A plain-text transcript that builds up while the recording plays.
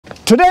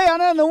Today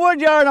I'm in the wood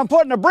yard, I'm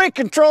putting a brake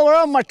controller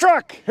on my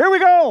truck. Here we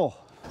go.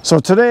 So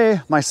today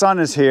my son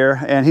is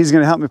here and he's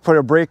gonna help me put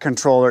a brake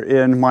controller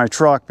in my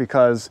truck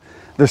because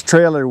this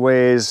trailer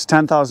weighs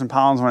 10,000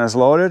 pounds when it's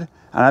loaded,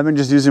 and I've been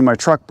just using my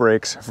truck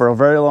brakes for a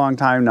very long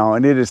time now,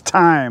 and it is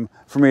time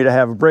for me to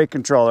have a brake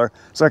controller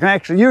so I can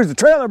actually use the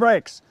trailer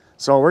brakes.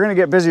 So we're gonna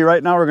get busy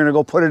right now. We're gonna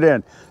go put it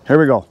in. Here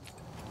we go.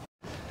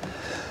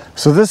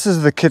 So this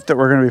is the kit that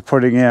we're gonna be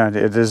putting in.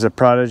 It is a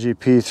Prodigy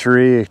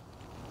P3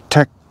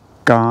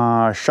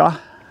 Tekonsha,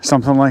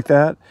 something like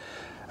that.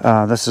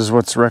 This is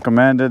what's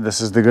recommended. This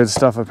is the good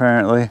stuff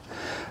apparently.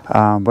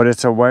 But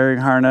it's a wiring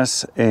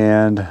harness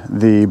and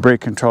the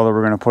brake controller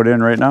we're going to put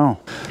in right now.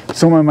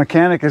 So my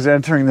mechanic is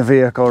entering the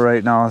vehicle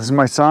right now. This is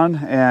my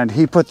son, and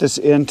he put this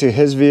into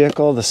his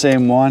vehicle, the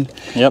same one.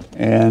 Yep.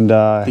 And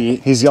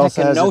he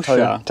also has a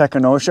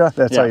Tekonsha.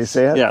 That's how you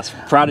say it? Yes,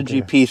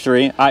 Prodigy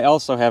P3. I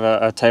also have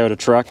a Toyota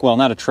truck. Well,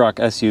 not a truck,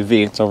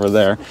 SUV. It's over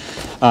there.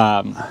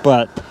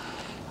 But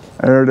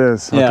there it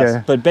is. Yes,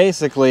 okay. But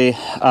basically,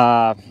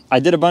 I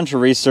did a bunch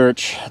of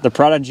research. The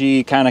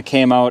Prodigy kind of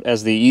came out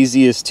as the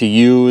easiest to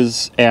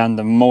use and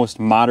the most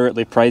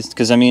moderately priced.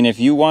 Because, I mean, if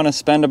you want to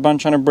spend a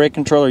bunch on a brake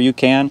controller, you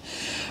can.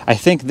 I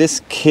think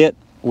this kit,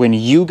 when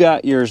you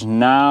got yours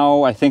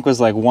now, I think was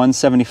like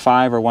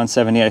 $175 or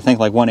 $178. I think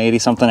like $180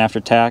 something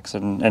after tax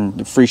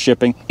and free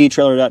shipping.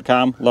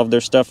 eTrailer.com, love their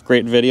stuff,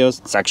 great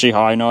videos. It's actually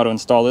how I know how to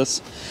install this.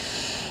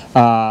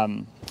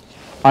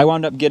 I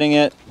wound up getting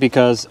it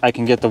because I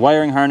can get the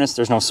wiring harness.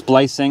 There's no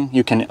splicing.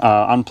 You can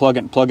unplug it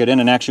and plug it in.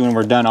 And actually, when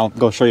we're done, I'll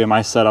go show you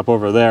my setup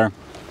over there.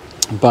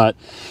 But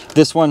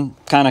this one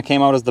kind of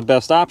came out as the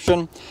best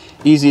option.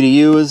 Easy to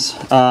use.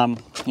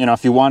 You know,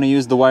 if you want to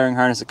use the wiring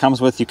harness it comes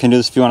with, you can do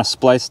this if you want to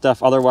splice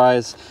stuff.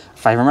 Otherwise,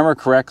 if I remember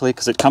correctly,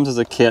 because it comes as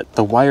a kit,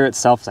 the wire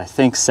itself is, I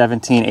think,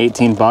 17,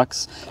 18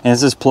 bucks. And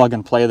it's just plug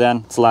and play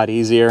then. It's a lot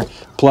easier.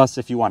 Plus,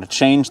 if you want to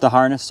change the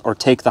harness or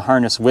take the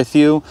harness with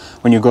you,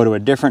 when you go to a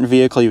different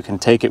vehicle, you can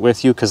take it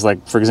with you. Because,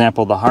 like, for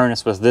example, the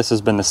harness with this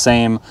has been the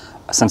same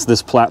since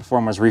this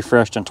platform was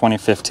refreshed in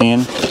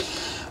 2015.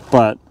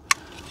 But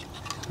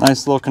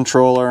nice little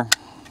controller.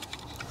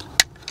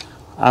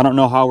 I don't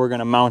know how we're going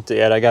to mount it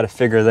yet. I got to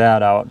figure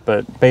that out.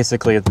 But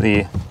basically,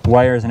 the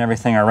wires and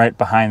everything are right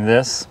behind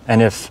this.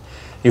 And if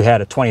you had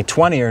a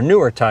 2020 or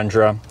newer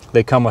Tundra,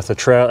 they come with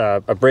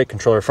a brake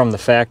controller from the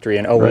factory,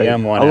 an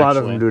OEM one. A lot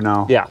of them do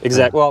now. Yeah,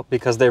 exactly. Well,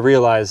 because they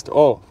realized,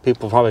 oh,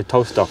 people probably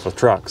tow stuff with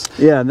trucks.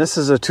 Yeah, and this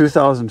is a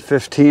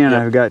 2015. Yep.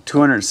 I've got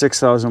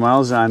 206,000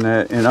 miles on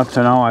it, and up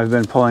to now I've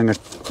been pulling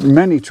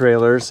many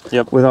trailers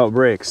without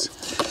brakes.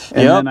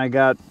 And then I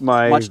got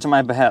my... Much to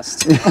my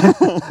behest.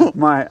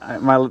 my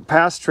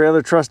past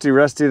trailer, Trusty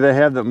Rusty, they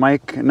have that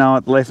Mike now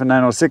at Life in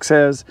 906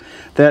 has,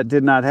 that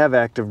did not have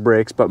active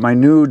brakes, but my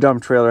new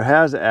dump trailer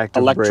has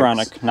active brakes.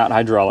 Electronic, not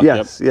hydraulic.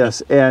 Yes,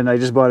 yes. And I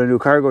just bought a new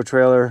cargo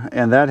trailer,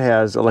 and that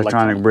has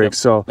electronic brakes.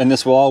 So, and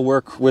this will all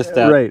work with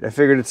that. Right. I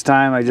figured it's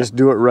time. I just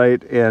do it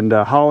right, and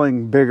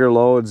hauling bigger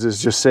loads is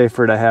just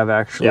safer to have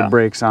actual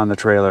brakes on the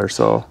trailer.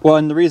 So. Well,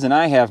 and the reason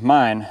I have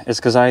mine is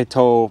because I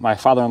tow my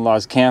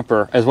father-in-law's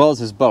camper as well as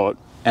his boat.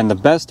 And the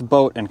best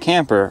boat and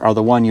camper are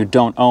the one you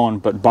don't own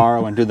but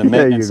borrow and do the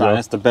maintenance on.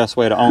 It's the best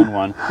way to own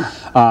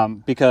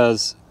one.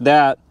 Because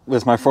that,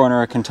 with my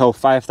 4Runner, can tow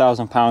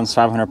 5,000 pounds,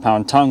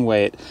 500-pound tongue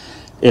weight.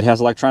 It has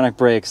electronic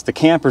brakes. The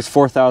camper's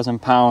 4,000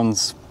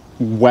 pounds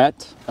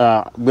wet.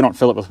 We don't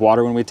fill it with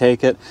water when we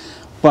take it.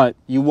 But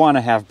you want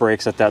to have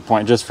brakes at that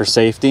point just for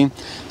safety.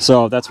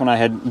 So that's when I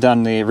had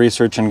done the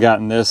research and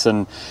gotten this,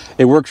 and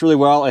it works really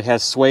well. It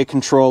has sway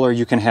controller.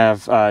 You can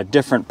have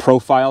different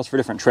profiles for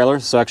different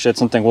trailers. So actually it's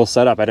something we'll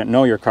set up. I didn't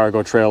know your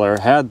cargo trailer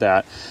had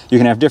that. You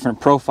can have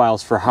different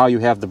profiles for how you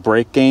have the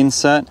brake gain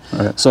set.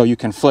 Right. So you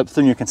can flip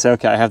through and you can say,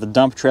 okay, I have the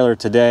dump trailer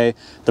today.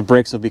 The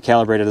brakes will be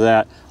calibrated to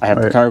that. I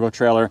have the cargo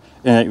trailer.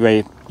 And that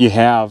way you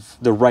have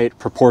the right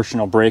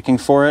proportional braking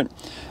for it.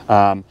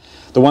 The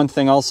one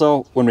thing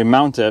also, when we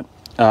mount it,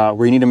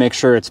 where you need to make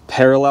sure it's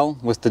parallel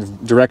with the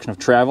direction of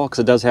travel, because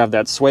it does have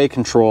that sway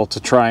control to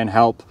try and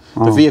help.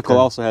 The vehicle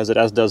also has it,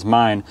 as does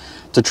mine,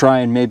 to try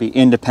and maybe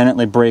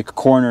independently brake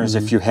corners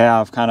if you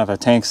have kind of a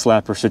tank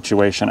slapper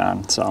situation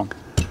on. So,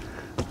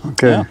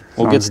 yeah,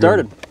 we'll get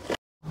started.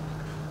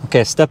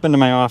 Okay, step into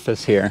my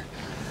office here.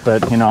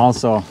 But, you know,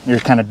 also, you're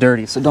kind of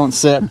dirty, so don't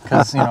sit,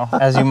 because, you know,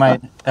 as you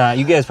might,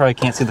 you guys probably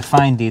can't see the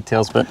fine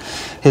details, but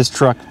his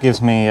truck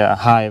gives me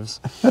hives.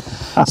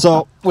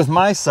 So, with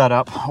my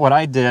setup, what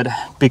I did,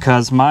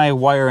 because my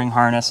wiring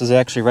harness is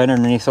actually right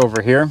underneath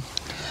over here,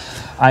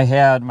 I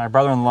had my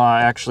brother-in-law,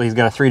 actually, he's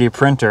got a 3D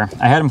printer.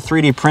 I had him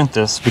 3D print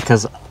this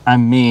because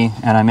I'm me,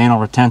 and I'm anal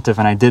retentive,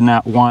 and I did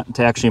not want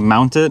to actually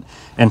mount it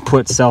and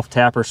put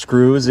self-tapper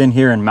screws in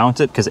here and mount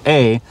it, because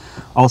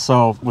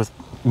also, with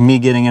me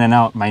getting in and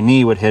out, my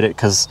knee would hit it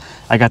because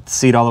I got the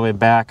seat all the way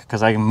back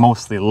because I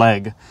mostly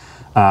leg.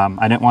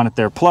 I didn't want it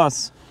there.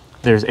 Plus,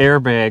 there's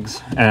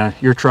airbags.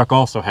 Your truck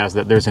also has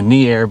that. There's a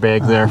knee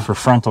airbag there for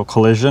frontal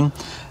collision,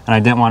 and I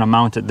didn't want to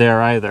mount it there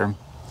either.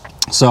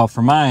 So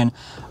for mine,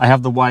 I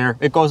have the wire,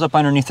 it goes up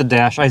underneath the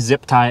dash. I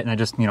zip tie it and I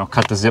just, you know,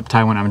 cut the zip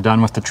tie when I'm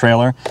done with the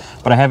trailer.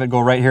 But I have it go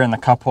right here in the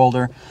cup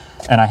holder,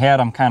 and I had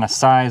them kind of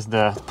size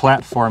the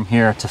platform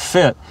here to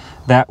fit.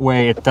 That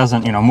way it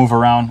doesn't, you know, move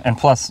around. And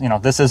plus, you know,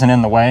 this isn't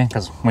in the way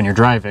because when you're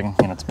driving,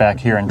 you know, it's back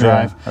here and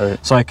drive. Yeah,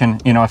 right. So I can,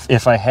 you know,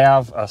 if I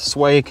have a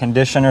sway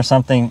condition or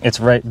something, it's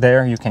right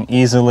there. You can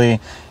easily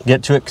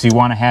get to it because you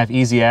want to have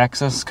easy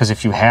access. Because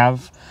if you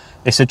have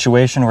a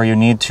situation where you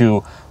need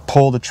to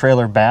pull the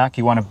trailer back,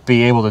 you want to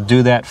be able to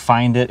do that,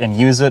 find it, and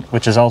use it,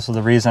 which is also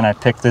the reason I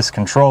picked this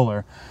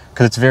controller,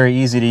 because it's very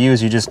easy to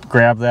use. You just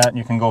grab that and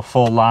you can go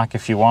full lock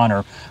if you want,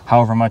 or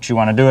however much you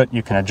want to do it.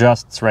 You can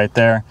adjust, it's right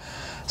there.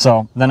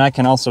 So then I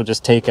can also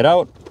just take it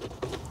out,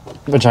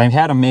 which I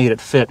had them made it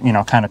fit, you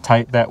know, kind of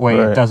tight, that way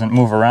it doesn't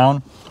move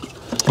around.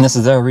 And this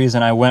is the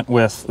reason I went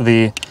with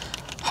the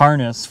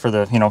harness for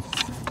the, you know,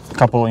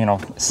 couple, you know,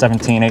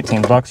 17,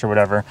 18 bucks or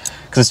whatever,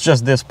 because it's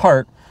just this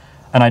part.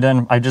 And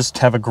I just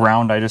have a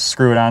ground I just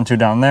screw it onto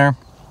down there,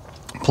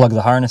 plug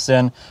the harness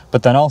in,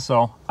 but then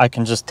also I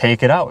can just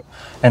take it out.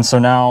 And so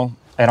now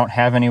I don't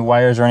have any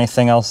wires or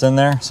anything else in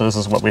there. So this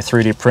is what we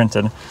 3D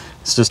printed.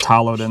 It's just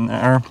hollowed in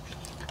there,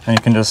 and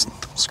you can just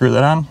screw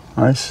that on.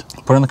 Nice.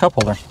 Put it in the cup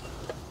holder.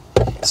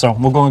 So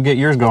we'll go and get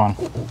yours going.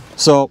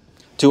 So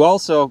to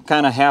also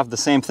kind of have the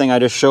same thing I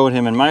just showed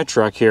him in my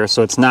truck here,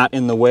 so it's not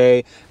in the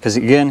way, because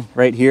again,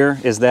 right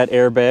here is that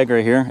airbag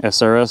right here,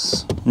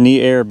 SRS knee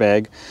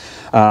airbag.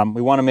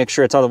 We want to make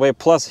sure it's out of the way.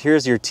 Plus,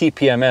 here's your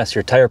TPMS,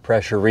 your tire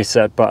pressure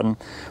reset button.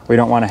 We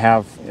don't want to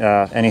have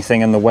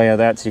anything in the way of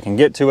that, so you can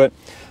get to it.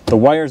 The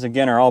wires,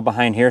 again, are all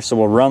behind here, so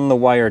we'll run the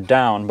wire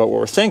down. But what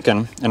we're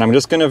thinking, and I'm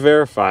just going to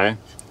verify,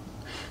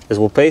 is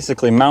we'll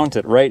basically mount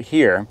it right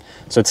here.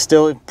 So it's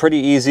still pretty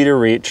easy to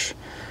reach.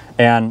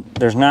 And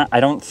there's not,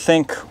 I don't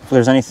think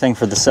there's anything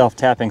for the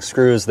self-tapping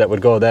screws that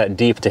would go that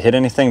deep to hit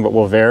anything, but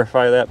we'll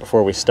verify that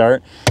before we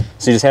start.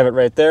 So you just have it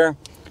right there.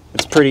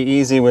 It's pretty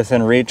easy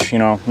within reach, you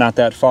know, not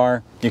that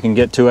far. You can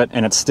get to it,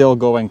 and it's still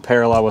going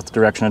parallel with the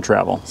direction of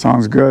travel.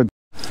 Sounds good.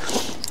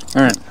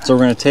 All right, so we're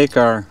going to take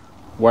our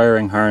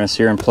wiring harness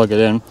here and plug it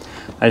in.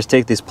 I just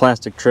take these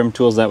plastic trim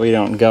tools, that way you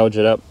don't gouge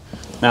it up.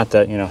 Not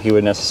that, you know, he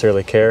would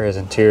necessarily care. His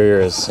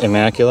interior is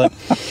immaculate.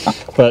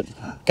 But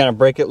kind of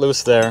break it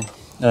loose there.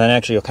 And then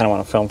actually you'll kind of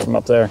want to film from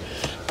up there.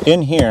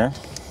 In here,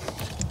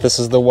 this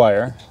is the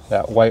wire,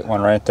 that white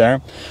one right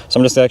there. So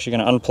I'm just actually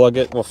going to unplug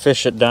it. We'll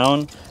fish it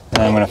down.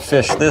 And I'm going to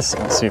fish this,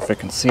 let's see if we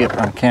can see it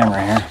on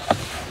camera here.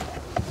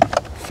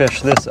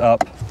 Fish this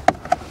up.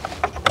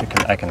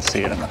 I can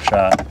see it in the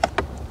shot.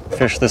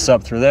 Fish this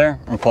up through there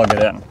and plug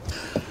it in.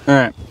 All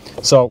right,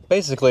 so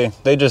basically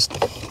they just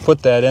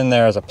put that in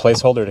there as a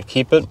placeholder to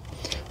keep it.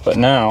 But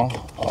now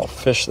I'll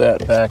fish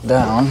that back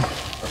down.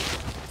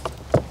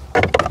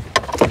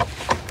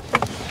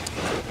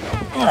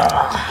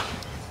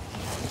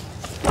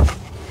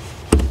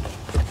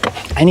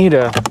 I need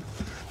a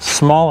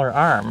smaller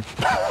arm.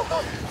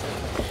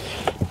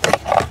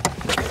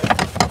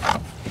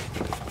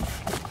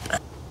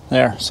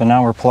 There, so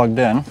now we're plugged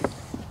in. I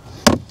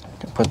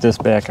can put this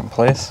back in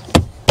place.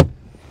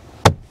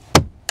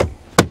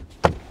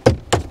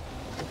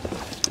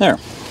 There.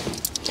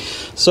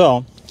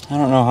 So, I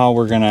don't know how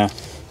we're gonna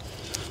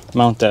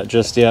mount that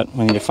just yet.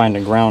 We need to find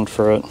a ground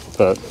for it,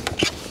 but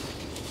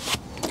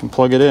you can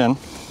plug it in.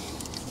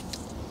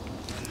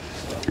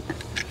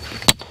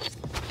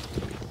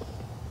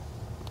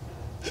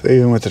 So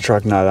even with the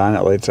truck not on,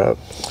 it lights up?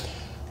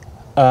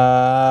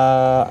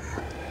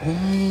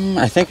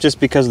 I think just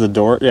because of the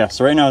door. Yeah,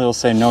 so right now they'll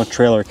say no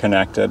trailer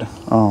connected.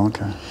 Oh,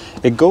 okay.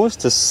 It goes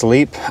to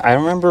sleep. I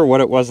remember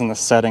what it was in the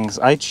settings.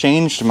 I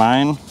changed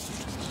mine.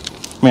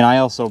 I mean, I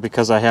also,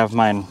 because I have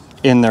mine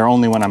in there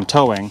only when I'm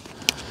towing.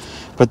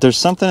 But there's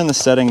something in the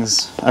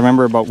settings, I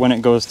remember, about when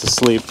it goes to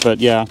sleep. But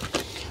yeah,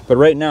 but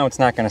right now it's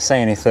not going to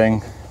say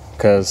anything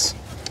because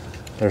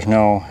there's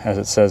no, as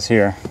it says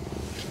here.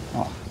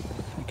 Oh,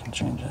 I can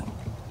change it.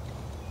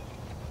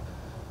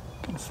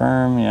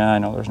 Confirm. Yeah, I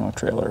know there's no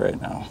trailer right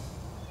now.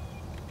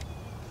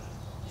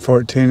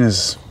 14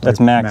 is that's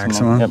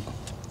maximum. Yep.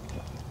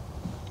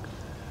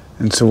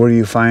 And so what do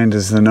you find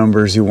is the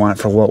numbers you want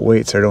for what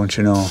weights, or don't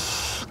you know?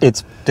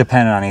 It's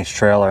dependent on each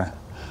trailer.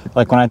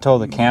 Like when I tow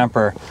the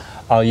camper,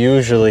 I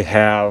usually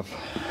have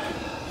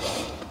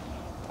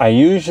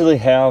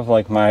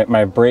like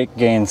my brake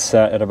gain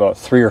set at about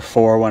 3 or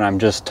 4 when I'm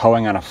just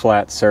towing on a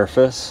flat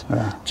surface,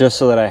 just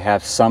so that I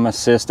have some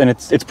assist, and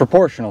it's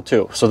proportional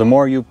too. So the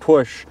more you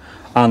push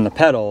on the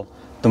pedal,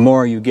 the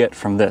more you get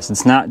from this.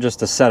 It's not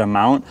just a set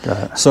amount.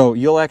 So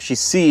you'll actually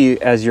see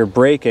as you're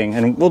braking,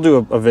 and we'll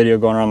do a video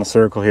going around the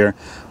circle here,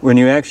 when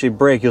you actually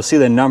brake, you'll see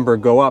the number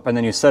go up, and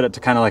then you set it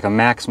to kind of like a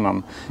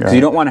maximum. So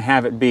you don't want to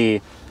have it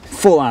be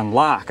full on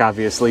lock,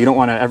 obviously. You don't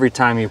want to, every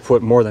time you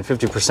put more than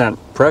 50%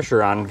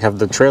 pressure on, have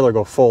the trailer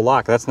go full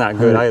lock. That's not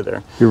good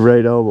either. Your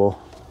right elbow.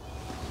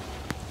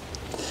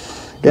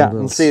 Yeah,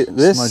 and see,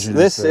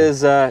 this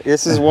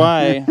is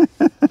why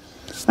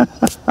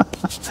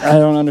I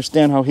don't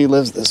understand how he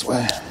lives this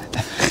way.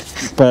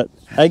 But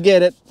I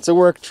get it. It's a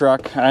work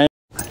truck. All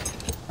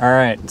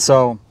right,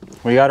 so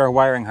we got our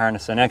wiring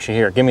harness in. Actually,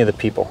 here, give me the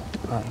people.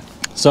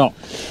 So,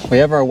 we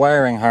have our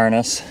wiring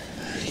harness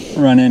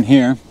run in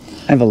here.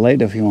 I have a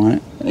light if you want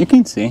it. You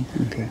can see.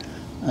 Okay.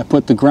 I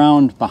put the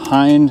ground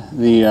behind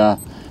the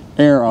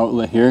air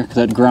outlet here because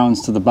that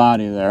grounds to the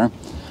body there.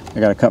 I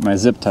gotta cut my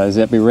zip ties.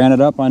 Yep, we ran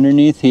it up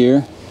underneath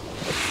here.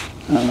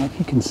 I don't know if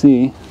you can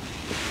see,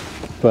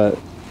 but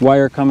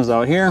wire comes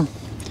out here,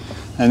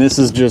 and this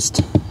is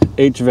just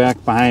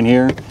HVAC behind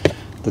here.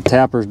 The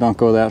tappers don't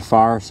go that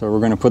far, so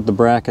we're gonna put the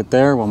bracket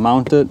there, we'll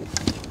mount it,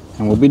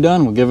 and we'll be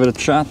done. We'll give it a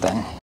shot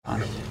then. All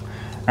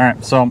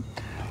right, so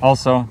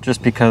also,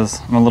 just because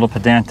I'm a little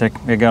pedantic,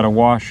 we got a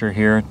washer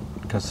here,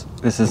 because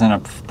this isn't a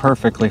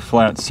perfectly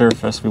flat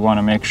surface. We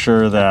wanna make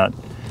sure that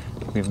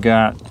we've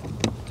got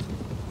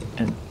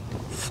it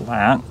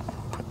flat.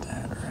 Put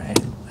that right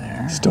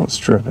there. Just don't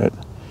strip it.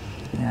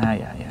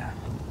 Yeah.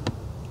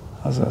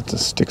 I'll have to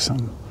stick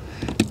some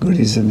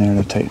goodies in there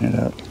to tighten it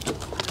up.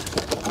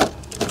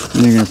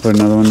 And you're gonna put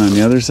another one on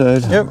the other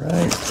side? Yep. All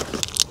right.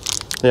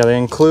 Yeah, they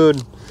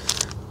include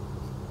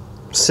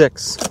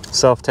 6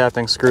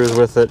 self-tapping screws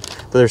with it.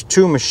 There's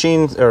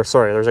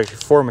there's actually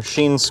 4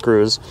 machine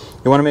screws.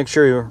 You wanna make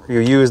sure you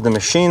use the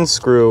machine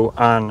screw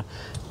on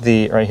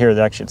the, right here,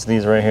 actually it's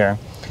these right here.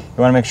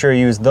 You wanna make sure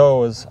you use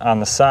those on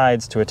the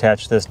sides to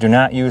attach this. Do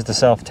not use the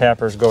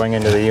self-tappers going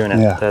into the unit.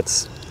 Yeah.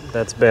 That's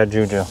bad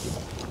juju.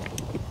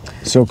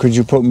 So could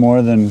you put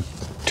more than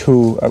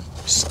 2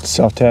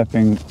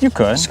 self-tapping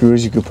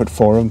screws? You could put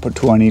 4 of them, put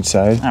 2 on each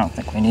side. I don't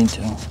think we need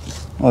to.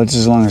 Well, it's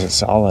as long as it's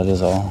solid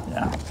is all.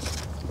 Yeah.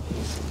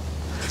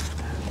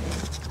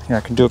 Yeah,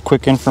 I can do a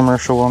quick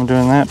infomercial while I'm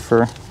doing that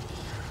for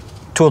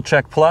Tool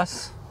Check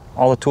Plus.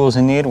 All the tools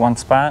you need, one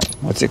spot.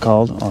 What's it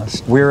called? Oh,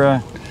 it's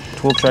Wera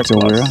Tool Check a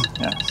Plus. Wera?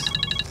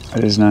 Yes.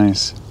 That is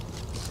nice.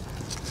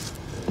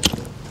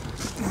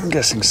 I'm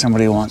guessing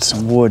somebody wants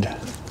some wood.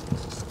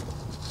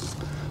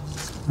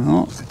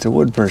 Oh, it's a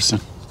wood person.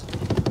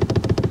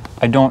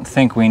 I don't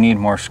think we need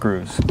more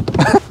screws.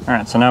 All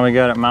right, so now we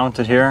got it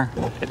mounted here.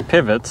 It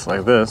pivots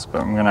like this,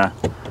 but I'm gonna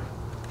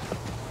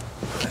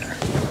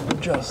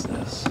adjust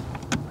this.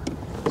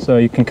 So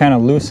you can kind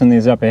of loosen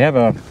these up. They have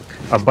a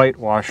bite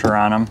washer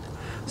on them,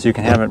 so you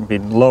can have it be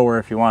lower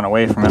if you want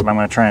away from it, but I'm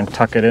gonna try and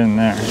tuck it in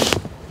there.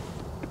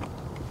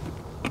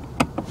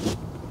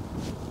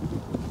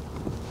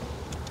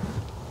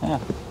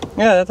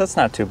 Yeah, that's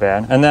not too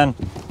bad. And then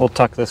we'll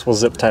tuck this, we'll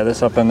zip tie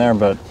this up in there,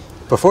 but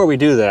before we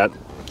do that,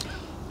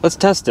 let's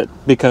test it,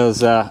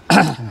 because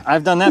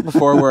I've done that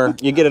before where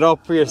you get it all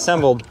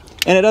pre-assembled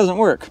and it doesn't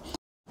work.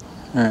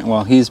 All right,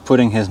 well, he's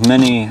putting his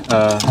many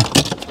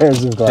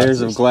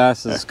pairs of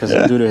glasses, because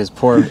due to his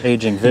poor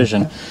aging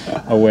vision,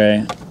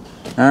 away.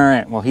 All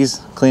right, well, he's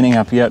cleaning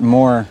up yet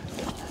more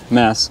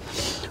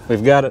mess.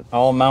 We've got it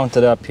all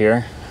mounted up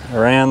here.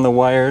 Ran the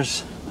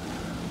wires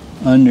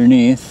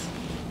underneath.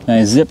 And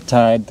I zip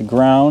tied the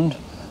ground.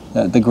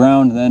 The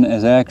ground then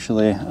is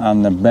actually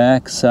on the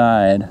back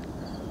side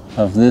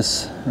of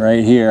this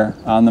right here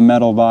on the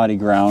metal body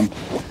ground.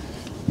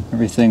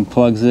 Everything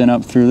plugs in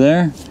up through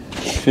there.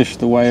 Fish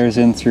the wires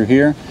in through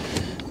here.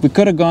 We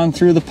could have gone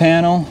through the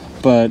panel,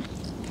 but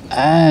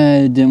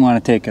I didn't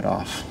want to take it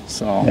off.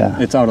 So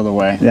it's out of the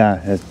way.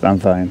 Yeah, I'm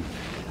fine.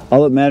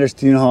 All that matters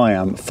to you know how I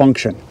am.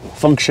 Function.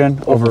 Function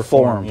over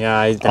form.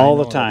 Yeah, all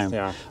the time.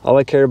 Yeah. All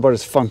I care about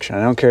is function.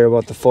 I don't care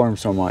about the form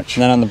so much.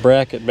 And then on the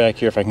bracket back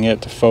here, if I can get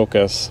it to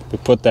focus, we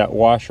put that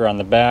washer on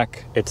the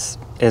back. It's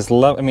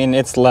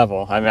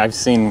level. I've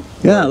seen.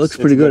 Yeah, it looks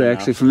pretty good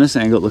actually. From this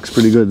angle, it looks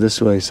pretty good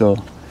this way.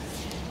 So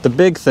the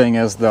big thing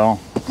is though,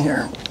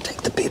 here,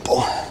 take the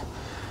people.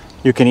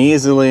 You can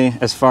easily,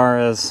 as far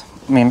as,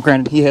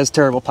 granted he has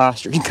terrible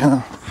posture. He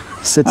kind of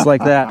sits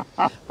like that,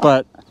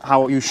 but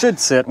how you should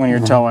sit when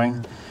you're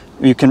towing.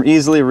 You can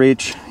easily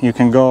reach, you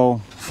can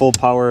go full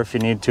power if you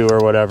need to or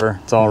whatever.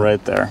 It's all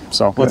right there.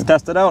 So let's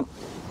test it out.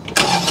 I'm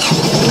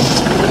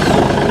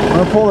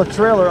gonna pull the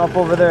trailer up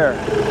over there.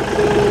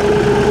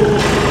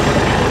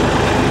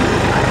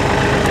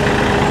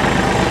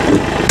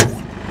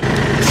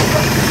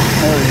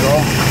 There we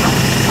go.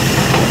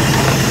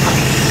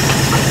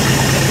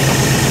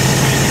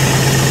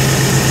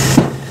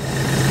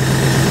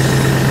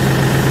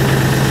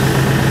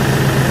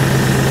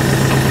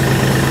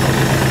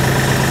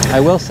 I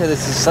will say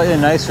this is slightly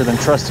nicer than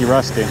Trusty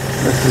Rusty.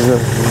 This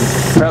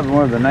is probably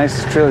one of the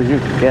nicest trailers you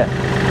can get,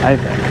 I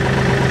think.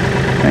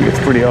 I think it's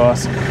pretty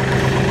awesome.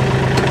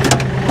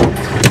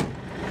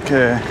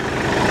 Okay.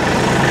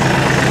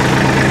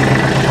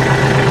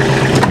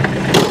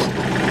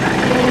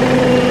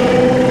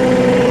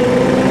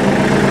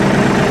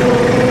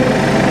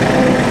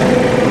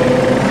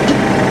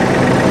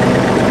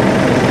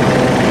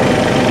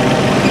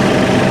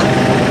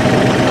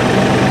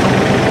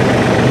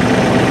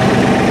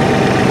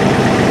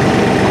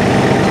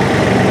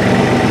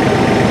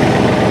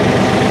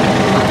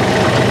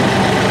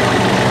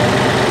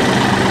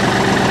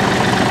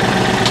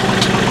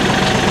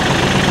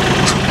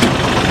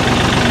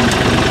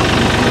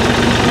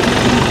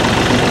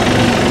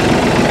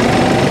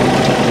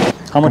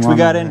 How much we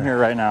got in here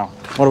right now?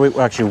 What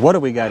do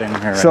we got in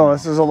here? So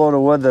this is a load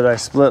of wood that I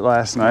split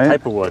last night. What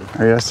type of wood?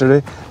 Or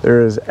yesterday.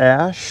 There is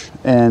ash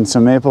and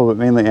some maple, but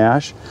mainly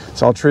ash.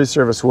 It's all tree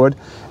service wood.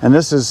 And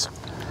this is...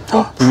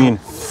 You mean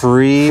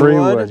free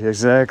wood?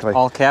 Exactly.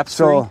 All caps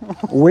so, free?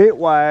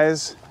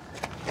 weight-wise,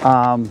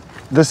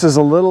 this is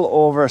a little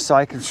over,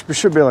 so we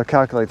should be able to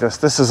calculate this.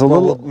 This is a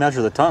little... We'll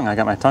measure the tongue. I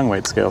got my tongue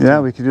weight scale. Yeah,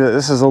 we can do that.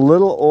 This is a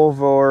little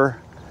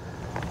over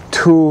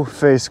 2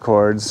 face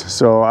cords.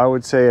 So I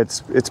would say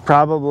it's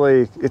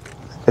probably...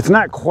 It's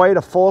not quite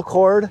a full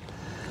cord.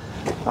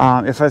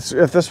 If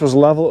this was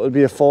level, it would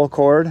be a full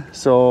cord.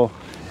 So,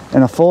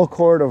 and a full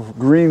cord of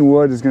green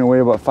wood is going to weigh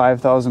about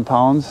 5,000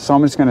 pounds. So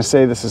I'm just going to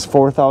say this is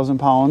 4,000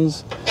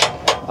 pounds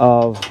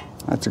of,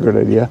 that's a good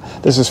idea.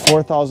 This is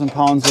 4,000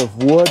 pounds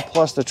of wood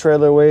plus the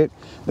trailer weight.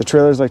 The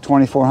trailer is like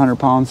 2,400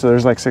 pounds, so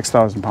there's like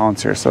 6,000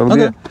 pounds here. So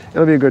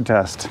it'll be a good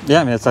test.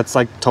 Yeah, I mean, that's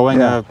like towing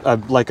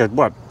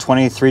what,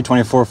 23,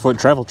 24 foot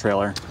travel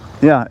trailer.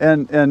 Yeah,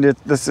 and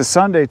this is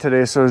Sunday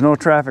today, so there's no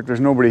traffic, there's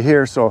nobody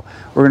here, so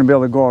we're going to be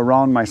able to go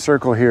around my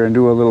circle here and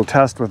do a little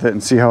test with it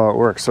and see how it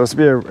works. So it's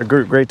going to be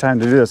a great time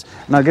to do this,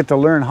 and I'll get to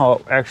learn how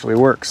it actually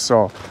works,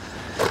 so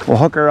we'll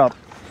hook her up.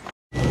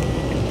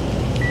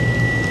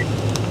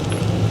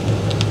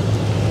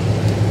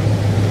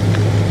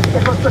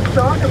 It was the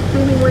start of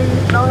seemingly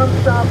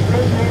non-stop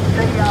day-in,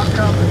 day-out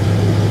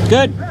coverage.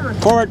 Good.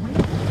 Forward.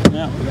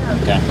 Yeah.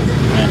 Okay.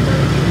 Yeah.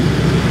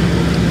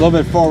 A little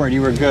bit forward,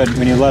 you were good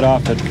when you let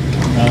off it.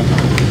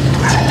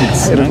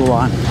 It'll go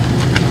on.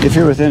 If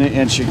you're within an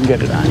inch, you can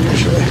get it on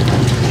usually.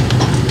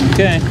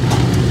 Okay.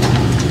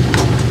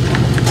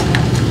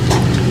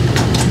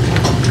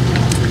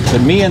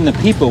 But me and the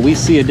people, we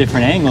see a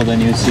different angle than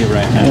you see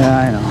right now. Yeah,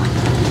 I know.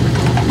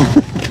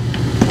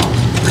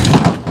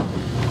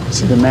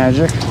 See the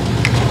magic?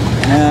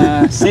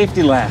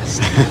 Safety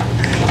last.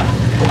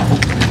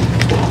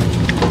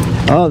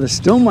 Oh, this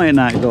still might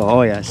not go.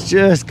 Oh yeah, it's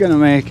just gonna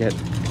make it.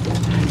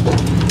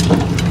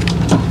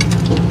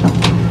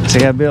 So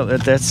I gotta build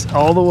it. That's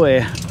all the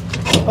way.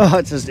 Oh,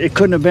 it's just, it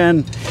couldn't have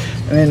been.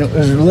 I mean, it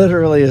was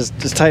literally as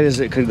tight as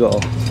it could go.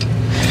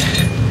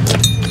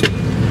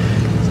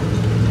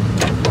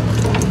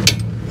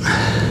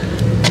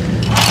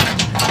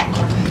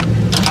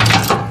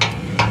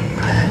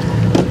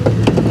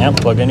 Yep,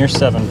 plug in your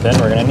 7-pin.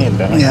 We're gonna need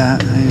that. Yeah,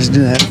 I just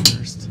do that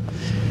first.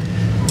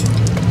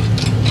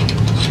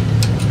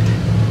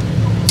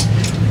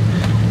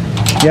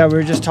 Yeah, we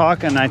were just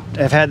talking.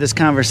 I've had this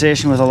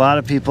conversation with a lot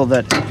of people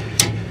that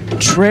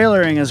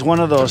trailering is one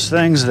of those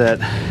things that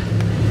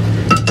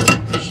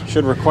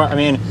should require. I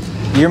mean,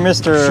 you're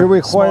Mr.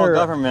 Small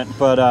Government,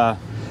 but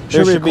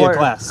there should be a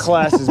class.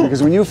 Classes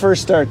because when you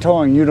first start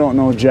towing, you don't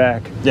know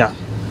jack. Yeah.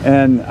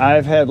 And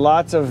I've had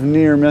lots of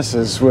near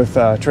misses with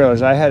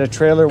trailers. I had a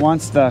trailer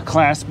once, the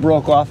class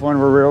broke off one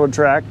of a railroad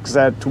track because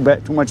I had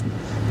too much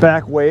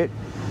back weight,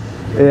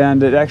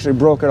 and it actually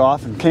broke it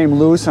off and came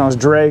loose, and I was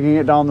dragging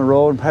it down the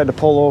road and had to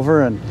pull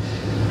over. And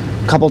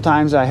a couple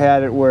times I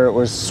had it where it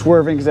was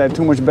swerving because I had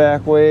too much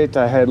back weight.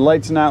 I had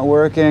lights not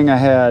working. I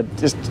had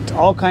just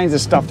all kinds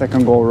of stuff that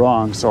can go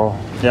wrong. So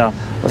yeah,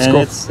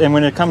 and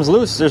when it comes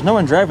loose, there's no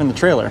one driving the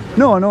trailer.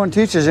 No one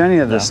teaches any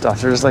of this stuff.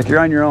 They're just like, you're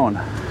on your own.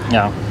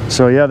 Yeah.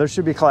 So yeah, there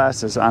should be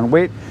classes on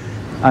weight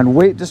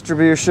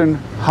distribution,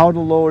 how to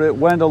load it,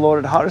 when to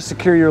load it, how to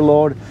secure your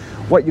load,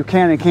 what you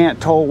can and can't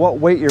tow, what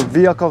weight your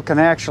vehicle can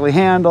actually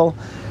handle,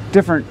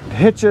 different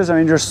hitches. I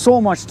mean, there's so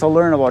much to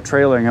learn about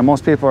trailering, and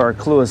most people are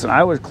clueless, and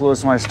I was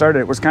clueless when I started.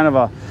 It was kind of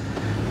a,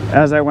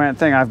 as I went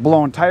thing. I've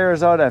blown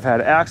tires out, I've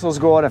had axles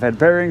go out, I've had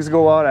bearings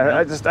go out,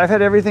 I've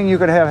had everything you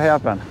could have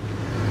happen.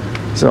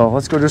 So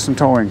let's go do some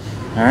towing.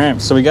 All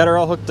right, so we got her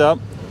all hooked up.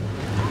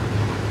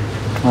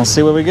 Let's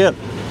see what we get.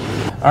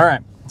 All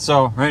right,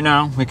 so right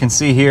now we can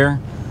see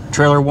here,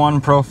 trailer 1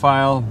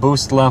 profile,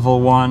 boost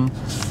level 1.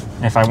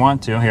 If I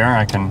want to, here,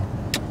 I can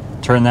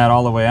turn that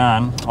all the way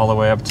on, all the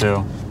way up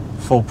to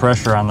full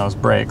pressure on those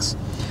brakes.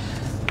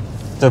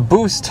 The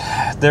boost,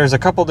 there's a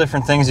couple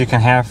different things you can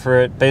have for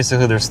it.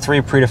 Basically, there's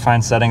 3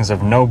 predefined settings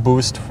of no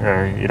boost,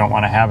 or you don't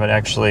want to have it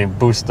actually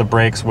boost the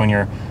brakes when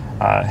you're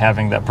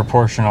having that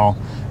proportional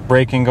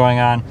braking going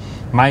on.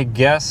 My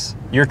guess,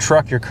 your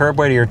truck, your curb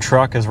weight of your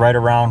truck is right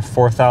around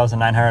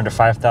 4,900 to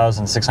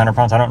 5,600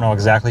 pounds. I don't know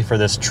exactly for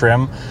this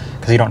trim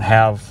because you don't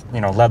have,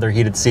 you know, leather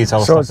heated seats,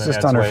 all the stuff. So it's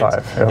just under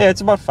 5. Yeah, it's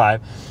about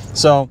 5.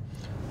 So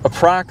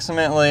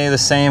approximately the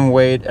same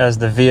weight as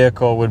the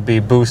vehicle would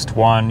be boost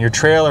 1. Your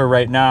trailer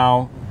right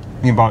now,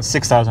 about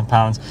 6,000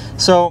 pounds.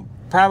 So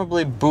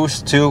probably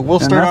boost 2.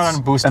 We'll start out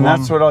on boost 1. And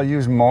that's what I'll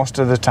use most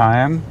of the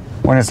time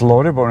when it's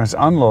loaded, but when it's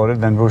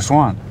unloaded, then boost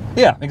 1.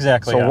 Yeah,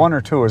 exactly. So 1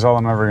 or 2 is all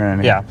I'm ever going to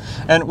need. Yeah,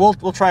 and we'll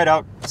try it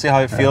out, see how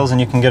it feels, and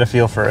you can get a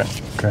feel for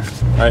it. Okay.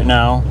 Right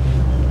now,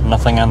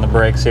 nothing on the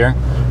brakes here.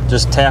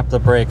 Just tap the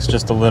brakes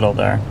just a little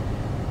there.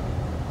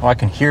 Oh, I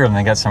can hear them.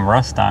 They got some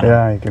rust on them.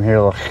 Yeah, you can hear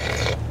a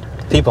little.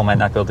 People might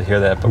not be able to hear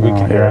that, but we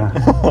can hear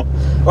it.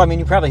 Well, I mean,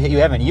 you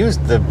haven't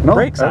used the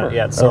brakes on it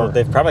yet, so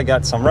they've probably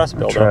got some rust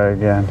built up. Try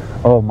again.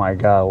 Oh my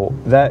God,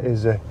 that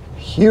is a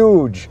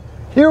huge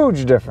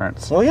Huge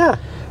difference. Well, yeah.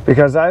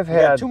 Because I've You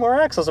got had 2 more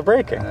axles of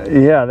braking.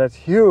 yeah, that's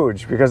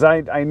huge. Because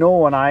I know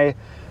when I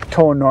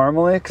tow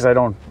normally, because I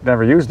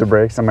never use the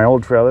brakes on my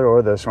old trailer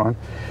or this one,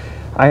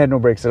 I had no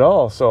brakes at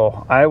all.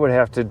 So I would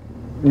have to.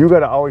 You got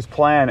to always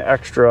plan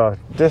extra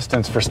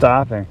distance for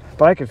stopping.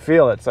 But I could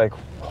feel it. It's like,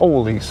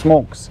 holy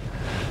smokes,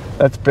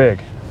 that's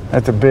big.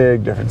 That's a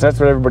big difference. That's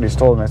what everybody's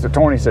told me. That's what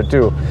Tony said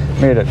too.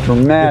 Made a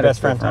dramatic Your best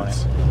friend,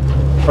 difference.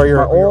 Tony. Or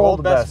your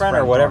old best friend,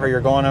 or whatever Tony.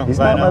 you're going to. He's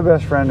not my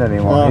best friend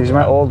anymore. Oh, He's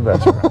my old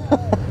best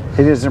friend.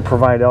 He doesn't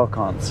provide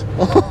outcomes.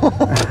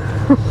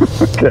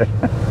 Okay.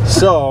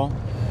 So,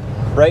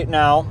 right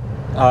now,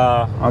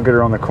 I'll get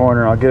around the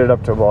corner. I'll get it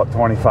up to about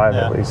 25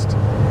 Yeah. at least.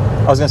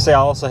 I was going to say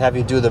I'll also have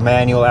you do the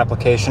manual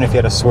application if you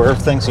had to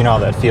swerve things. You know how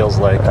that feels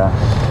like.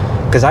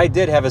 Because I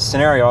did have a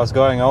scenario I was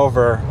going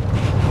over.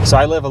 So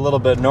I live a little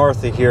bit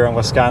north of here in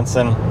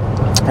Wisconsin.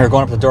 We're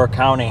going up to Door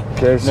County.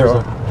 Okay,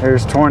 so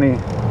here's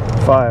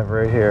 25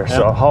 right here. Yeah.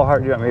 So how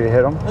hard do you want me to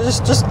hit them?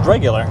 Just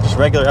regular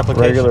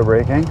application. Regular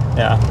braking?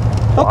 Yeah.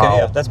 Wow. Okay,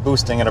 yeah, that's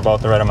boosting at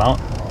about the right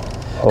amount.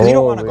 Because you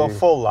don't want to go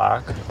full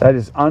lock. That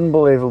is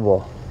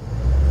unbelievable.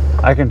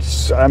 I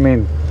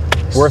mean,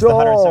 Worth the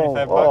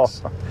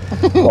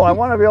 $175. Well, I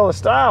want to be able to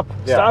stop.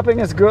 Yeah. Stopping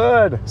is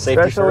good. Safety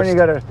especially when first. you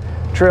got a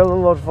trailer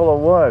load full of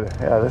wood.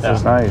 Yeah, this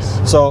is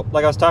nice. So,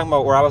 like I was talking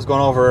about where I was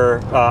going over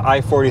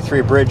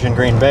I-43 bridge in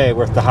Green Bay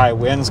with the high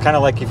winds, kind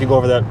of like if you go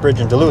over that bridge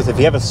in Duluth, if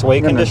you have a sway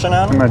condition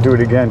on. I'm going to do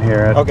it again here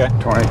at Okay.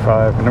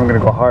 25, and I'm going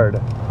to go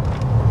hard.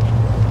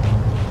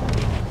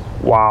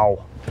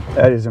 Wow.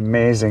 That is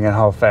amazing at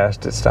how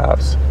fast it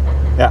stops.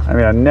 Yeah. I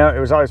mean, it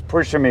was always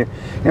pushing me. You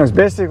know, it's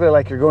basically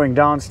like you're going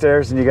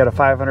downstairs and you got a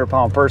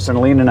 500-pound person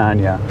leaning on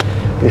you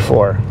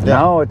before. Yeah.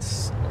 Now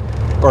it's...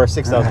 Or a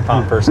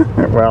 6,000-pound person.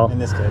 Well, in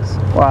this case.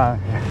 Wow.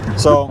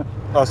 So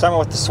I was talking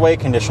about the sway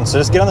condition. So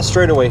just get on the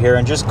straightaway here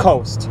and just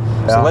coast.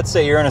 Yeah. So let's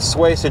say you're in a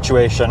sway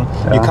situation.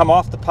 You come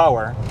off the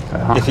power.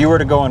 If you were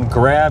to go and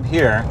grab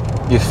here,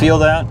 you feel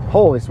that?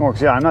 Holy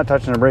smokes! Yeah, I'm not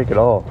touching the brake at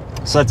all.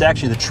 So that's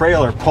actually the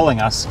trailer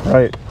pulling us.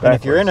 Right. And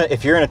if you're in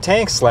a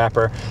tank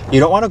slapper, you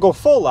don't want to go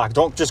full lock.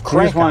 Don't just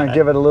crank. You just want to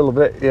give it a little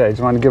bit. Yeah, you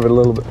just want to give it a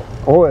little bit.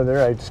 Oh,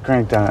 there! I just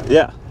cranked on it.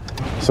 Yeah.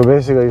 So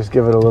basically, just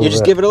give it a little bit. You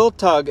just give it a little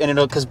tug, and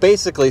it'll, because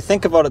basically,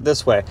 think about it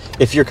this way.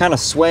 If you're kind of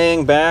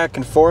swaying back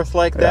and forth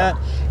like that,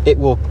 it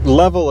will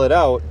level it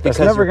out. That's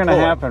never going to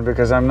happen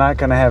because I'm not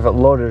going to have it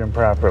loaded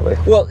improperly.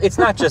 Well, it's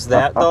not just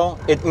that, though.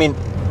 I mean,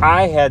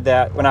 I had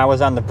that when I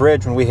was on the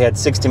bridge when we had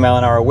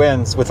 60-mile-an-hour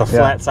winds with a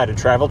flat-sided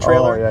travel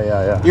trailer. Oh,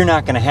 yeah. You're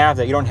not going to have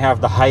that. You don't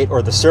have the height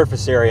or the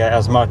surface area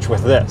as much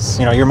with this.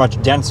 You know, you're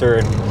much denser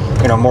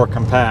and, you know, more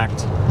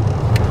compact.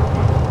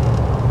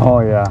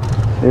 Oh, yeah.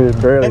 You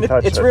barely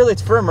touch it's it. really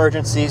for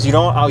emergencies. You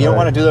don't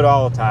want to do that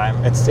all the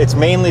time. It's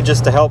mainly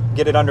just to help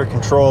get it under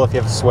control if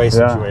you have a sway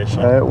situation.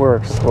 Yeah, it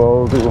works.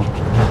 We'll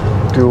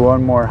do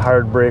one more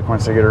hard brake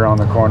once I get around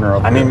the corner.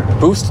 I mean,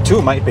 boost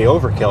 2 might be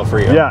overkill for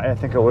you. Yeah, I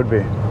think it would be.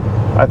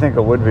 I think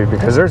it would be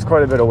because there's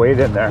quite a bit of weight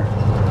in there.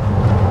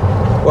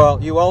 Well,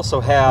 you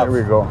also have.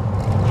 There we go.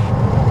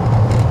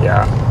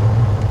 Yeah.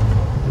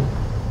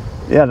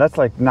 Yeah, that's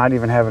like not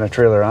even having a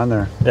trailer on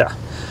there. Yeah.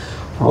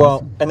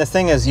 Well, and the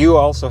thing is, you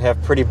also have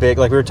pretty big,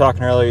 like we were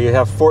talking earlier, you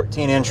have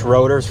 14-inch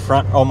rotors,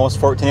 almost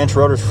 14-inch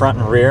rotors front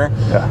and rear,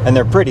 and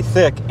they're pretty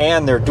thick,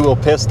 and they're dual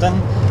piston.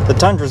 The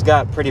Tundra's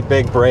got pretty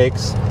big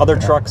brakes. Other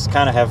trucks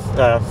kind of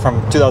have,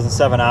 from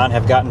 2007 on,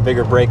 have gotten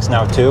bigger brakes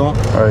now too.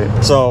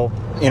 Right. So,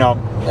 you know,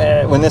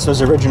 when this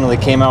was originally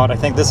came out, I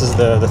think this is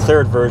the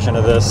third version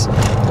of this,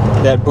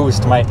 that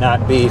boost might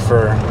not be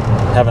for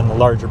having the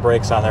larger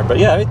brakes on there, but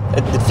yeah,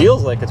 it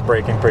feels like it's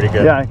braking pretty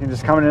good. Yeah, I can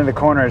just coming into the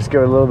corner, I just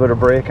give it a little bit of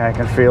brake, and I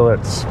can feel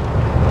it's.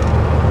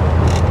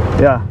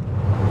 Yeah,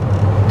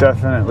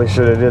 definitely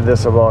should have did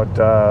this about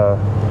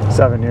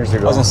 7 years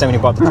ago. I was gonna say when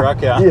you bought the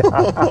truck, yeah.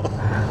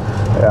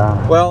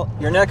 Yeah. Well,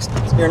 your next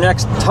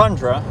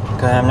Tundra,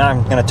 because I'm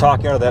not going to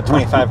talk you out of that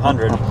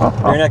 2500.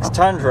 Your next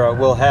Tundra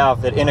will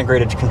have that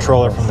integrated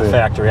controller from the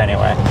factory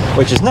anyway,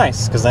 which is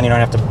nice because then you don't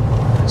have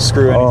to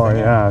screw anything. Oh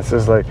yeah, it's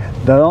just like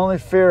the only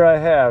fear I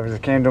have is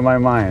it came to my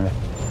mind.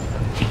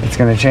 It's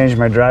going to change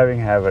my driving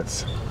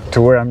habits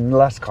to where I'm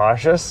less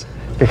cautious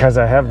because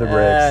I have the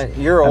brakes.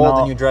 You're old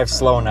and you drive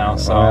slow now,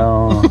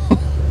 so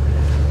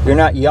you're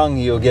not young.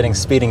 You getting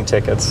speeding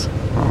tickets.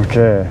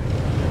 Okay.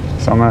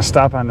 So I'm going to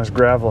stop on this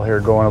gravel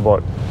here going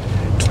about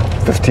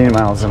 15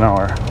 miles an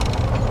hour.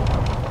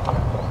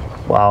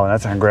 Wow,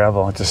 that's on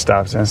gravel. It just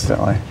stops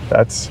instantly.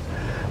 That's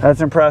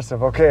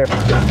impressive. Okay.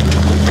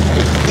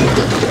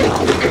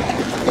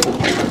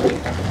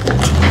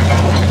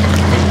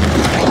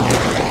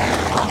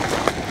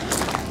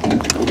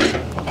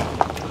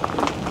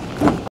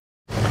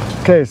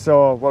 Okay,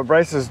 so what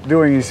Bryce is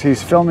doing is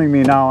he's filming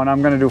me now, and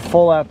I'm going to do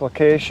full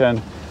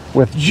application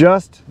with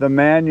just the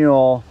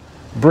manual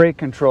brake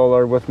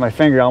controller with my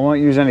finger. I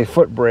won't use any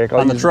foot brake.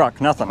 On the truck,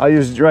 nothing. I'll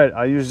use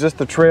just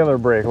the trailer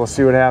brake. We'll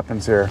see what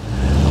happens here.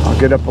 I'll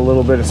get up a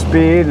little bit of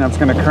speed and I'm just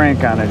going to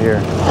crank on it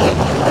here.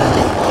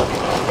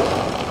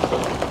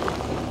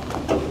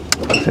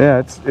 So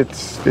yeah,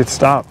 it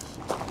stops.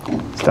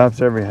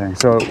 Stops everything.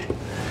 So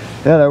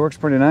Yeah, that works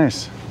pretty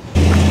nice.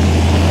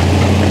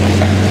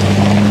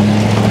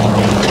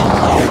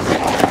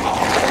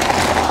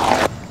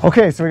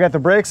 Okay, so we got the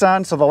brakes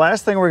on. So the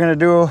last thing we're going to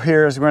do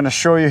here is we're going to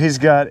show you he's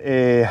got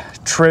a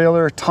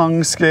trailer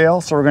tongue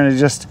scale. So we're going to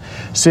just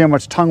see how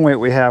much tongue weight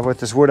we have with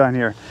this wood on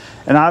here.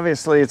 And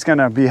obviously it's going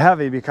to be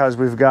heavy because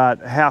we've got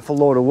half a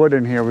load of wood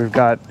in here. We've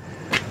got,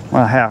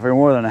 well, half, or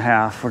more than a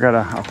half. We've got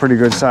a pretty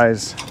good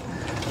size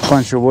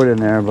bunch of wood in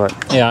there, but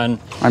yeah, and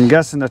I'm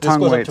guessing the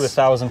tongue weight to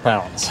 1,000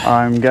 pounds.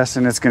 I'm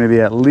guessing it's going to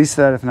be at least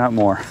that, if not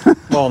more.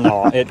 Well,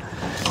 no, it.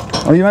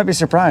 Well, you might be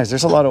surprised.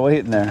 There's a lot of weight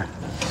in there.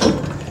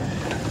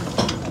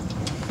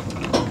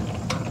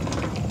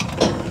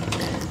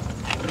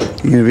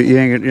 You're not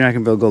going to be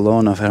able to go low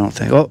enough, I don't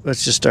think. Oh,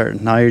 let's just start.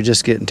 Now you're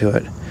just getting to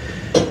it.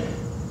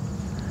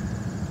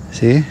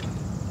 See?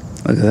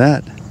 Look at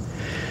that.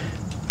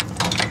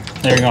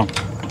 There you go.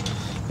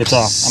 It's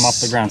off. I'm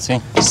off the ground, see?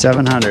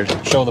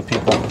 700. Show the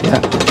people.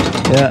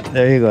 Yeah,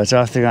 there you go. It's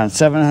off the ground.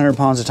 700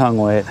 pounds of tongue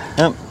weight.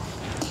 Yep.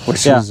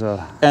 Which is...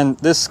 and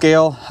this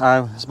scale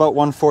is about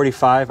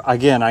 145.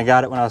 Again, I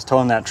got it when I was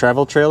towing that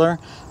travel trailer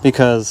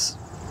because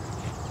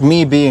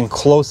me being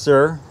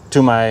closer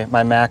to my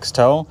max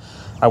tow,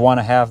 I want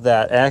to have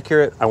that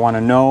accurate. I want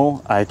to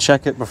know. I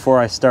check it before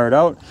I start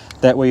out.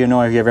 That way you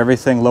know if you have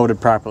everything loaded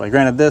properly.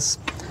 Granted, this,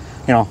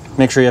 you know,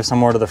 make sure you have some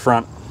more to the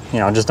front. You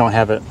know, just don't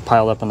have it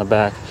piled up in the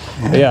back.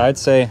 But yeah, I'd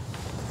say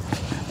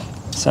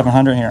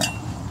 700 here.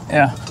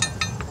 Yeah,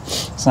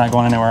 it's not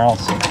going anywhere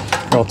else. Here,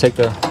 we'll take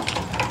the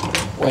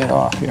weight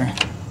off here.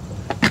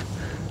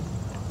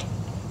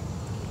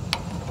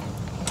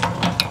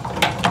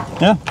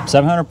 Yeah,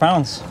 700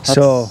 pounds. That's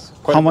so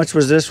how much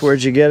was this?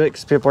 Where'd you get it?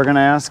 Because people are going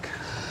to ask.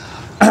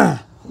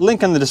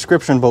 Link in the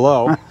description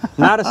below.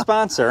 Not a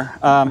sponsor.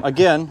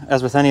 Again,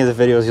 as with any of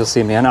the videos you'll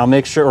see me in, I'll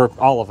make sure, or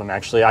all of them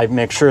actually, I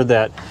make sure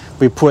that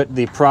we put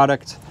the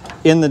product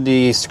in the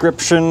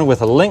description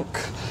with a link.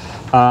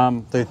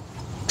 The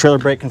trailer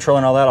brake controller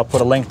and all that, I'll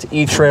put a link to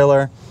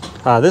e-trailer.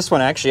 This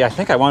one actually, I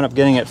think I wound up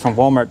getting it from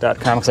Walmart.com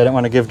because I didn't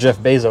want to give Jeff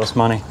Bezos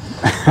money.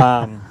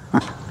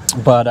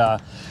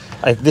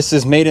 This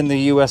is made in the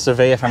US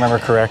of A, if I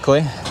remember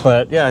correctly.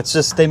 But yeah, it's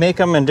just, they make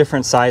them in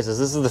different sizes.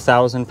 This is the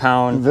 1,000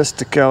 pound.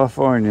 Vista,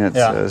 California, it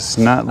says.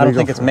 Not legal. I don't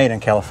think it's made in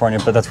California,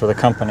 but that's where the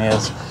company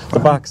is. The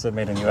box is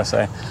made in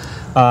USA.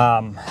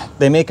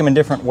 They make them in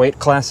different weight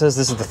classes.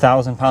 This is the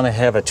 1,000 pound. They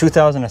have a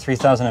 2,000, a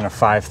 3,000, and a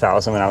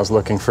 5,000 when I was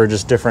looking for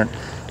just different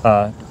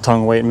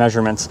tongue weight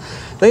measurements.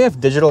 They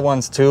have digital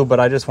ones too, but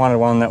I just wanted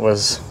one that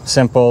was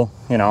simple,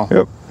 you know.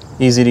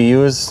 Easy to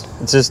use.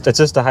 It's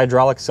just a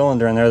hydraulic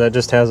cylinder in there that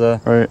just has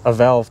a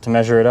valve to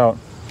measure it out.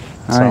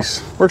 Nice.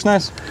 So, works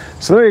nice.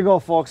 So there you go,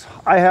 folks.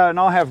 I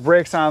now have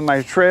brakes on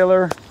my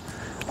trailer.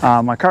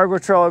 My cargo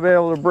trailer will be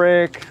able to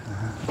brake.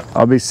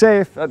 I'll be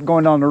safe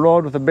going down the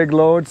road with a big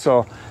load.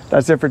 So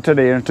that's it for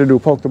today. And to do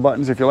poke the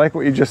buttons. If you like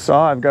what you just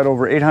saw, I've got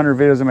over 800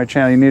 videos on my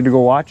channel you need to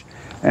go watch.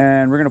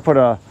 And we're going to put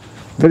a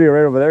video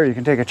right over there. You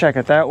can take a check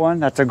at that one.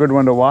 That's a good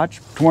one to watch.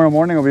 Tomorrow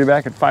morning I'll be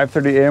back at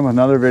 5:30 a.m. with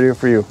another video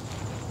for you.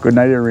 Good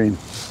night, Irene.